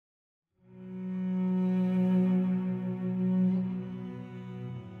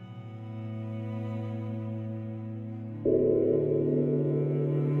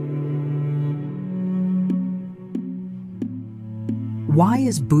Why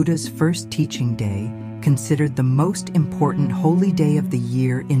is Buddha's first teaching day considered the most important holy day of the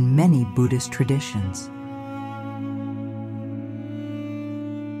year in many Buddhist traditions?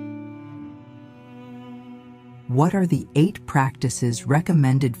 What are the 8 practices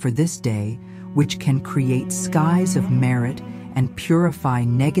recommended for this day which can create skies of merit and purify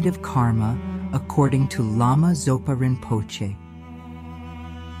negative karma according to Lama Zopa Rinpoche?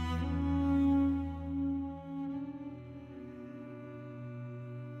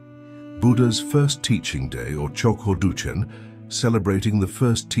 Buddha's first teaching day, or Chokhor Duchen, celebrating the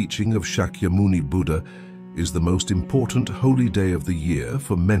first teaching of Shakyamuni Buddha, is the most important holy day of the year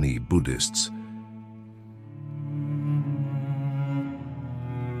for many Buddhists.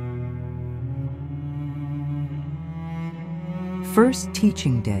 First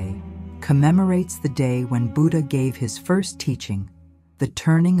Teaching Day commemorates the day when Buddha gave his first teaching, the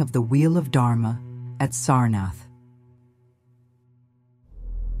turning of the Wheel of Dharma, at Sarnath.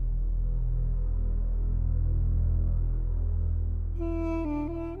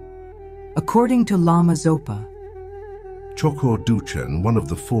 According to Lama Zopa, Chokhor Duchen, one of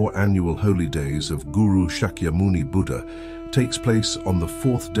the 4 annual holy days of Guru Shakyamuni Buddha, takes place on the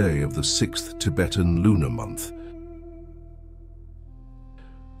 4th day of the 6th Tibetan lunar month.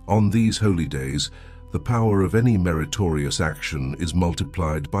 On these holy days, the power of any meritorious action is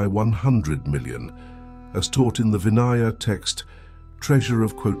multiplied by 100 million, as taught in the Vinaya text, Treasure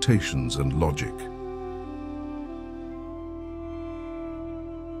of Quotations and Logic.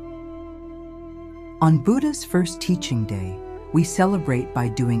 On Buddha's first teaching day, we celebrate by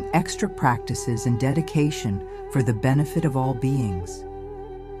doing extra practices and dedication for the benefit of all beings.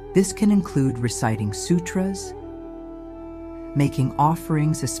 This can include reciting sutras, making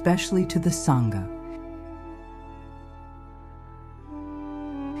offerings especially to the Sangha,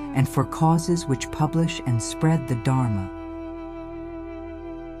 and for causes which publish and spread the Dharma,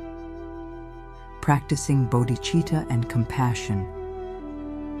 practicing bodhicitta and compassion,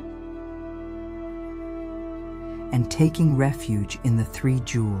 and taking refuge in the 3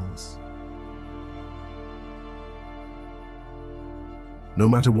 jewels. No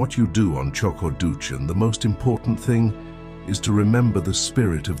matter what you do on Chokhor Duchen, the most important thing is to remember the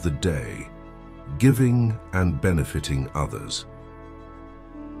spirit of the day, giving and benefiting others.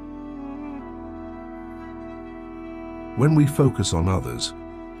 When we focus on others,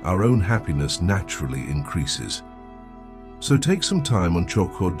 our own happiness naturally increases. So take some time on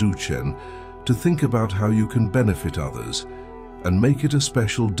Chokhor Duchen to think about how you can benefit others and make it a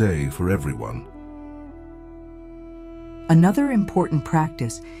special day for everyone. Another important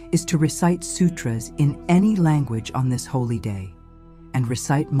practice is to recite sutras in any language on this holy day, and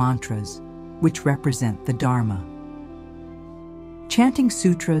recite mantras, which represent the Dharma. Chanting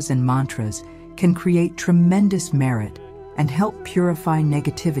sutras and mantras can create tremendous merit and help purify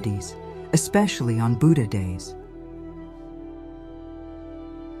negativities, especially on Buddha days.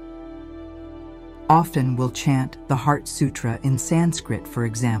 Often we'll chant the Heart Sutra in Sanskrit, for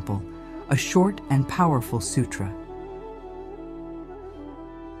example, a short and powerful sutra.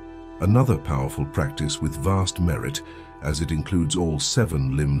 Another powerful practice with vast merit, as it includes all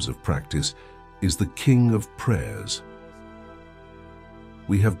 7 limbs of practice, is the King of Prayers.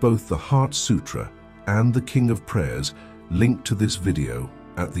 We have both the Heart Sutra and the King of Prayers linked to this video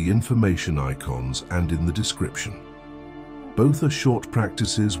at the information icons and in the description. Both are short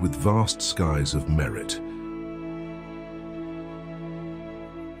practices with vast skies of merit.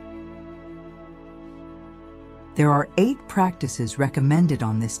 There are 8 practices recommended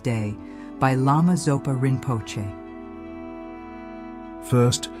on this day by Lama Zopa Rinpoche.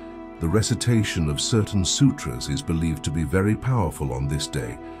 First, the recitation of certain sutras is believed to be very powerful on this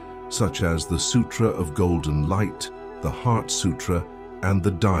day, such as the Sutra of Golden Light, the Heart Sutra, and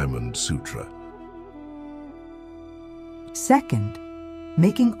the Diamond Sutra. Second,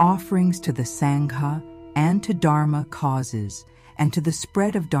 making offerings to the Sangha and to Dharma causes and to the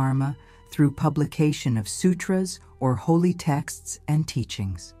spread of Dharma through publication of sutras or holy texts and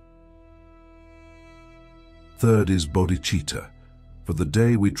teachings. Third is bodhicitta. For the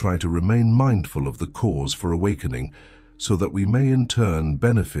day we try to remain mindful of the cause for awakening so that we may in turn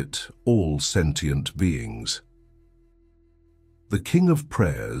benefit all sentient beings. The King of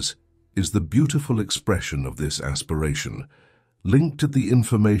Prayers is the beautiful expression of this aspiration, linked at the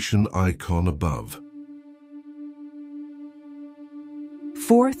information icon above.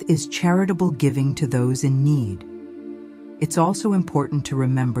 Fourth is charitable giving to those in need. It's also important to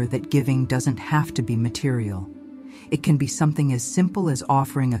remember that giving doesn't have to be material. It can be something as simple as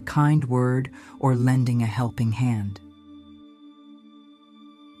offering a kind word or lending a helping hand.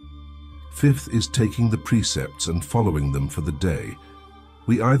 Fifth is taking the precepts and following them for the day,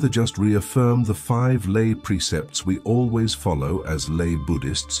 we either just reaffirm the 5 lay precepts we always follow as lay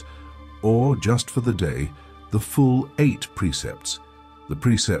Buddhists, or just for the day, the full 8 precepts, the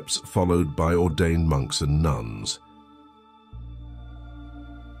precepts followed by ordained monks and nuns.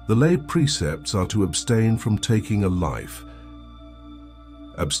 The lay precepts are to abstain from taking a life,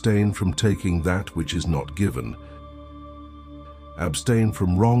 abstain from taking that which is not given, abstain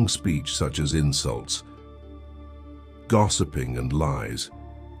from wrong speech such as insults, gossiping and lies,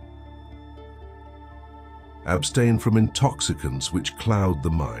 abstain from intoxicants which cloud the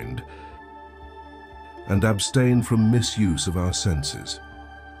mind, and abstain from misuse of our senses.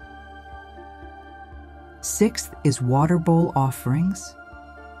 6th is water bowl offerings,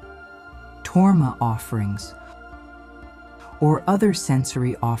 torma offerings, or other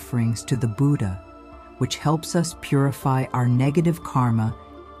sensory offerings to the Buddha, which helps us purify our negative karma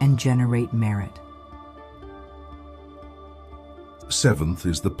and generate merit. 7th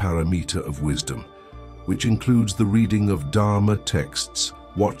is the paramita of wisdom, which includes the reading of Dharma texts,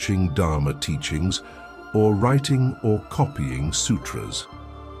 watching Dharma teachings, or writing or copying sutras.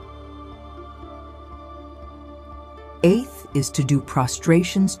 8th is to do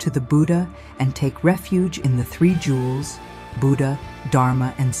prostrations to the Buddha and take refuge in the 3 jewels, Buddha,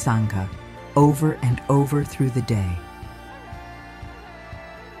 Dharma, and Sangha, over and over through the day.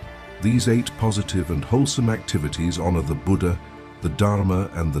 These 8 positive and wholesome activities honor the Buddha, the Dharma,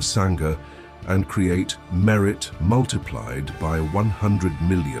 and the Sangha, and create merit multiplied by 100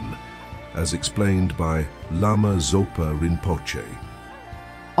 million, as explained by Lama Zopa Rinpoche.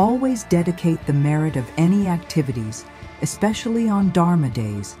 Always dedicate the merit of any activities, especially on Dharma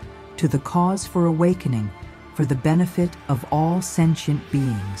days, to the cause for awakening, for the benefit of all sentient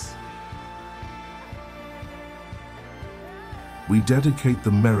beings. We dedicate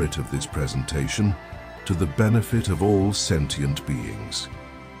the merit of this presentation to the benefit of all sentient beings.